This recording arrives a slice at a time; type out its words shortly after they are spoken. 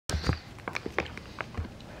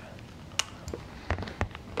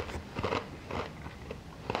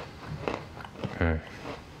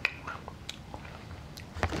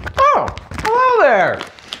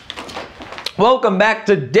Welcome back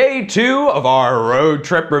to day 2 of our road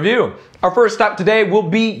trip review. Our first stop today will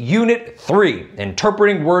be Unit 3,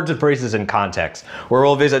 Interpreting Words and Phrases in Context, where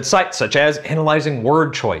we'll visit sites such as analyzing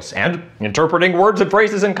word choice and interpreting words and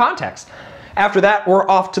phrases in context. After that, we're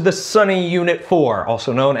off to the sunny Unit 4,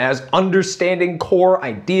 also known as Understanding Core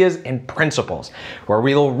Ideas and Principles, where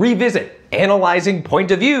we'll revisit analyzing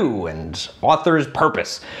point of view and author's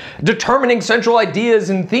purpose, determining central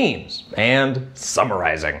ideas and themes, and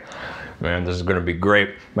summarizing. Man, this is gonna be great.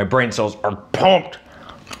 My brain cells are pumped.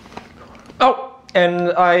 Oh,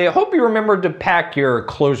 and I hope you remembered to pack your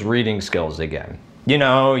close reading skills again. You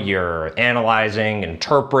know, you're analyzing,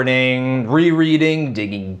 interpreting, rereading,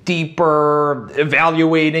 digging deeper,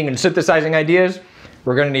 evaluating, and synthesizing ideas.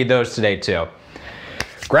 We're gonna need those today too.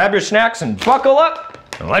 Grab your snacks and buckle up,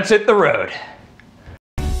 and let's hit the road.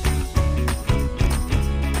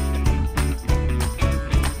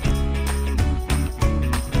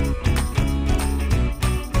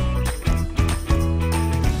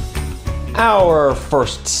 Our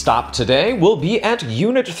first stop today will be at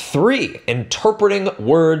Unit 3, Interpreting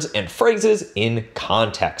Words and Phrases in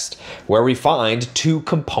Context, where we find 2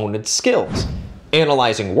 component skills,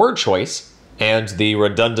 analyzing word choice and the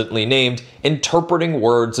redundantly named Interpreting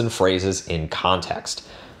Words and Phrases in Context.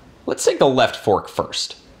 Let's take the left fork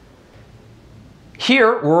first.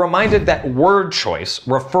 Here, we're reminded that word choice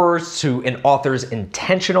refers to an author's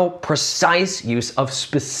intentional, precise use of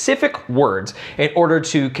specific words in order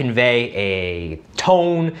to convey a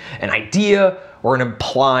tone, an idea, or an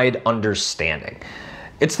implied understanding.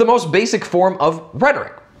 It's the most basic form of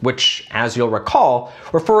rhetoric, which, as you'll recall,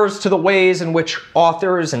 refers to the ways in which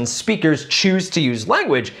authors and speakers choose to use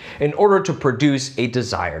language in order to produce a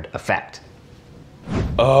desired effect.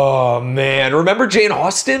 Oh man, remember Jane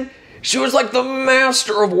Austen? She was like the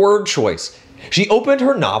master of word choice. She opened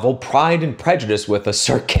her novel Pride and Prejudice with a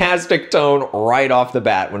sarcastic tone right off the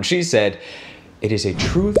bat when she said, "It is a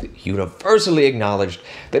truth universally acknowledged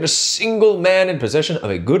that a single man in possession of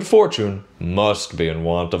a good fortune must be in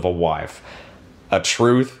want of a wife." A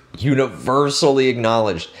truth universally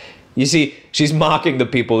acknowledged. You see, she's mocking the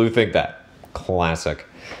people who think that. Classic.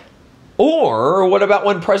 Or what about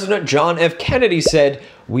when President John F. Kennedy said,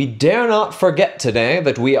 "We dare not forget today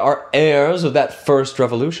that we are heirs of that first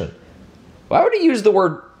revolution"? Why would he use the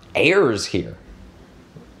word heirs here?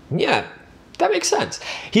 Yeah, that makes sense.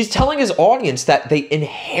 He's telling his audience that they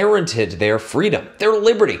inherited their freedom, their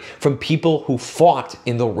liberty, from people who fought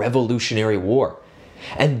in the Revolutionary War.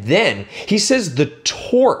 And then he says the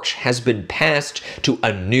torch has been passed to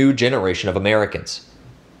a new generation of Americans.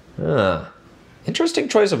 Interesting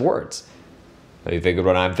choice of words. Are you thinking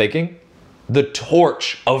what I'm thinking? The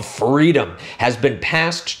torch of freedom has been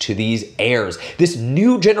passed to these heirs, this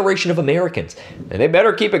new generation of Americans, and they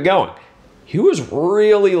better keep it going. He was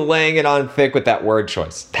really laying it on thick with that word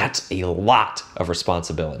choice. That's a lot of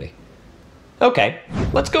responsibility. Okay,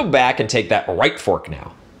 let's go back and take that right fork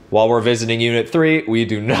now. While we're visiting Unit 3, we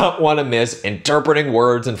do not want to miss interpreting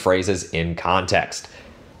words and phrases in context.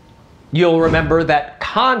 You'll remember that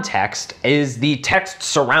context is the text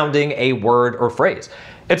surrounding a word or phrase.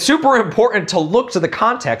 It's super important to look to the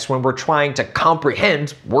context when we're trying to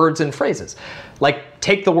comprehend words and phrases. Like,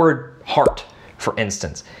 take the word heart, for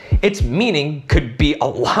instance. Its meaning could be a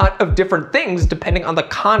lot of different things depending on the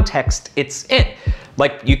context it's in.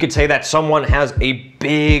 Like, you could say that someone has a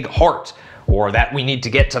big heart, or that we need to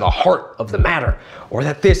get to the heart of the matter, or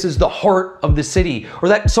that this is the heart of the city, or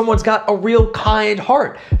that someone's got a real kind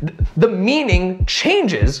heart. The meaning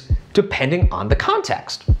changes depending on the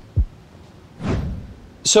context.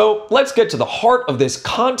 So let's get to the heart of this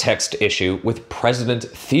context issue with President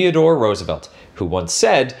Theodore Roosevelt, who once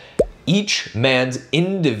said, "Each man's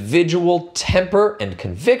individual temper and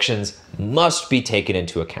convictions must be taken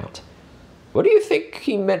into account." What do you think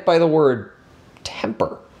he meant by the word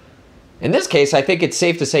temper? In this case, I think it's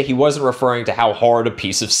safe to say he wasn't referring to how hard a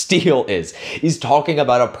piece of steel is. He's talking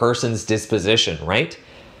about a person's disposition, right?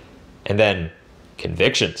 And then,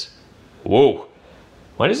 convictions. Whoa,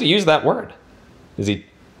 why does he use that word? Is he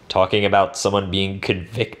talking about someone being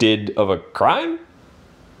convicted of a crime?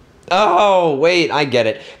 Oh, wait, I get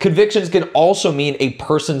it. Convictions can also mean a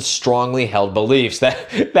person's strongly held beliefs.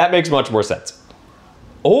 That makes much more sense.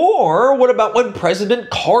 Or what about when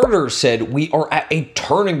President Carter said we are at a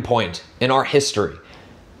turning point in our history?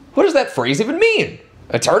 What does that phrase even mean?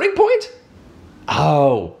 A turning point?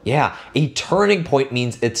 Oh, yeah, a turning point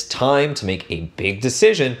means it's time to make a big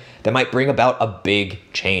decision that might bring about a big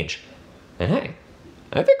change. And hey,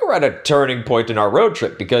 I think we're at a turning point in our road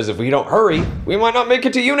trip because if we don't hurry, we might not make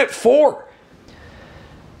it to Unit 4.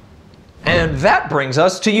 And that brings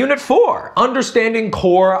us to Unit 4, Understanding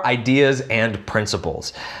Core Ideas and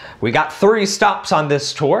Principles. We got 3 stops on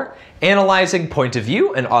this tour: analyzing point of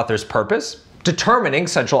view and author's purpose, determining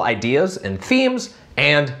central ideas and themes,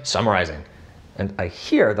 and summarizing. And I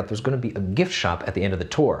hear that there's going to be a gift shop at the end of the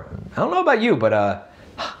tour. I don't know about you, but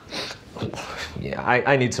yeah,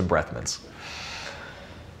 I need some breath mints.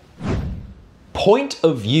 Point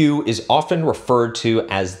of view is often referred to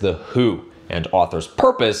as the who, and author's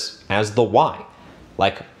purpose as the why.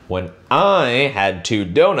 Like when I had 2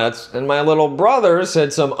 donuts and my little brother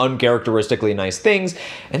said some uncharacteristically nice things,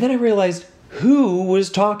 and then I realized who was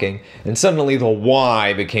talking, and suddenly the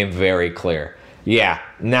why became very clear. Yeah,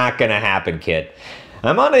 not gonna happen, kid.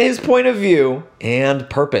 I'm on his point of view and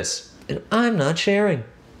purpose, and I'm not sharing.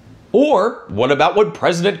 Or what about what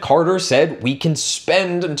President Carter said? We can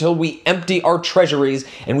spend until we empty our treasuries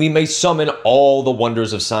and we may summon all the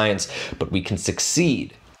wonders of science, but we can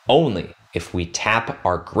succeed only if we tap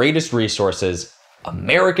our greatest resources,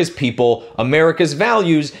 America's people, America's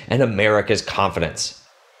values, and America's confidence.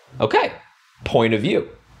 Okay, point of view.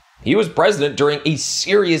 He was president during a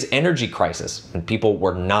serious energy crisis and people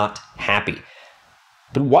were not happy.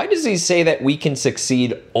 But why does he say that we can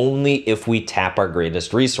succeed only if we tap our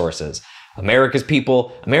greatest resources? America's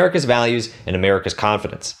people, America's values, and America's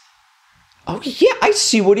confidence. Oh yeah, I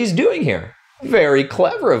see what he's doing here. Very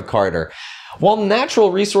clever of Carter. While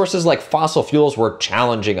natural resources like fossil fuels were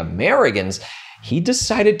challenging Americans, he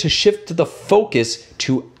decided to shift the focus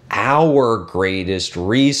to our greatest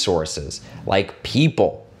resources, like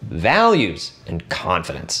people, values, and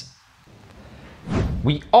confidence.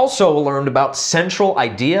 We also learned about central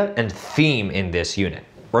idea and theme in this unit.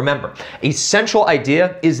 Remember, a central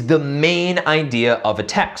idea is the main idea of a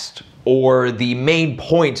text, or the main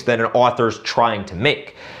point that an author's trying to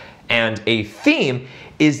make. And a theme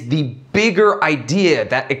is the bigger idea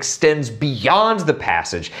that extends beyond the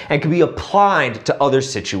passage and can be applied to other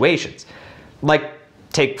situations. Like,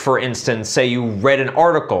 take for instance, say you read an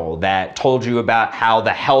article that told you about how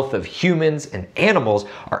the health of humans and animals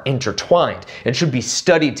are intertwined and should be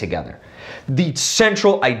studied together. The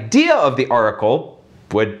central idea of the article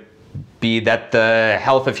would be that the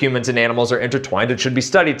health of humans and animals are intertwined and should be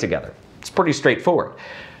studied together. It's pretty straightforward.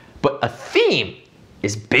 But a theme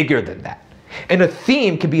is bigger than that, and a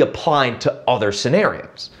theme can be applied to other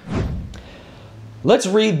scenarios. Let's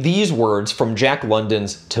read these words from Jack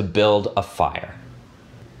London's To Build a Fire.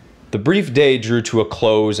 The brief day drew to a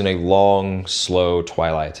close in a long, slow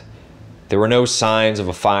twilight. There were no signs of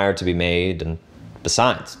a fire to be made, and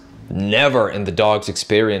besides, never in the dog's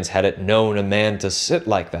experience had it known a man to sit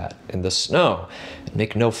like that in the snow and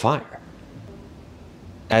make no fire.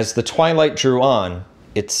 As the twilight drew on,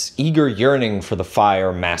 its eager yearning for the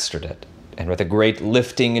fire mastered it, and with a great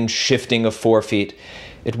lifting and shifting of forefeet,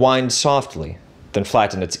 it whined softly, then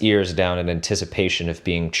flattened its ears down in anticipation of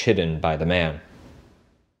being chidden by the man.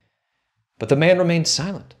 But the man remained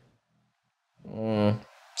silent.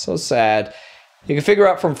 So sad. You can figure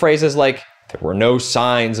out from phrases like, there were no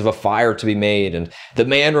signs of a fire to be made, and the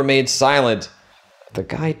man remained silent. The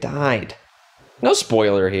guy died. No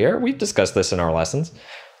spoiler here. We've discussed this in our lessons.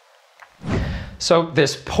 So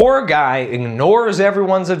this poor guy ignores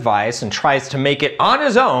everyone's advice and tries to make it on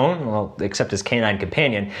his own, well, except his canine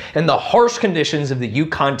companion, in the harsh conditions of the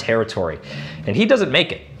Yukon Territory. And he doesn't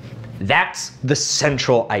make it. That's the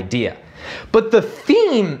central idea. But the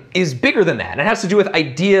theme is bigger than that. It has to do with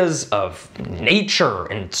ideas of nature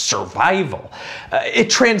and survival. It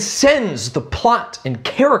transcends the plot and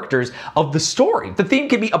characters of the story. The theme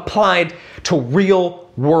can be applied to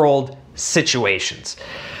real-world situations.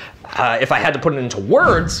 If I had to put it into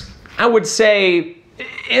words, I would say,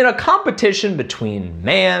 in a competition between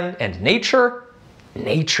man and nature,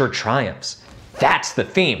 nature triumphs. That's the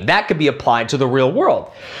theme. That could be applied to the real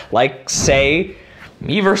world. Like, say,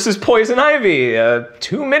 me versus Poison Ivy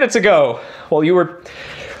 2 minutes ago while you were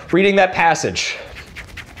reading that passage.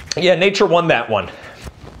 Yeah, nature won that one.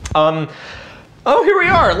 Oh, here we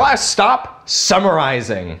are. Last stop,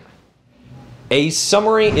 summarizing. A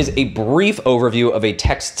summary is a brief overview of a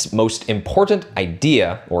text's most important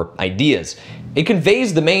idea or ideas. It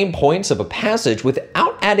conveys the main points of a passage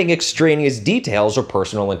without adding extraneous details or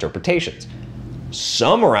personal interpretations.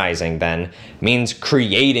 Summarizing, then, means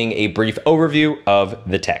creating a brief overview of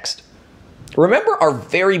the text. Remember our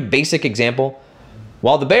very basic example?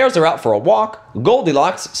 While the bears are out for a walk,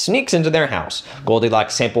 Goldilocks sneaks into their house.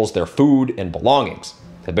 Goldilocks samples their food and belongings.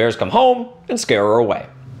 The bears come home and scare her away.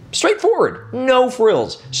 Straightforward, no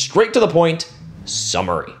frills, straight to the point,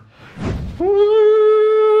 summary.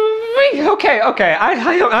 Okay,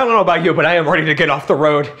 I don't know about you, but I am ready to get off the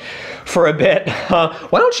road for a bit.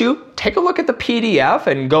 Why don't you take a look at the PDF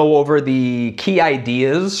and go over the key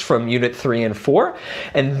ideas from Unit 3 and 4,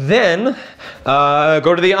 and then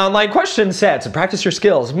go to the online question sets and practice your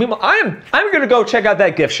skills. Meanwhile, I'm gonna go check out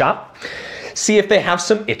that gift shop, see if they have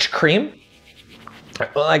some itch cream.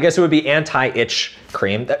 Well, I guess it would be anti-itch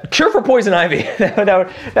cream. Cure for poison ivy.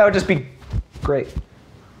 that would just be great.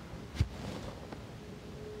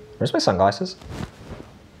 Where's my sunglasses?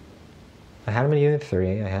 I had them in Unit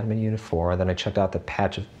 3, I had them in Unit 4, then I checked out the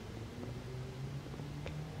patch of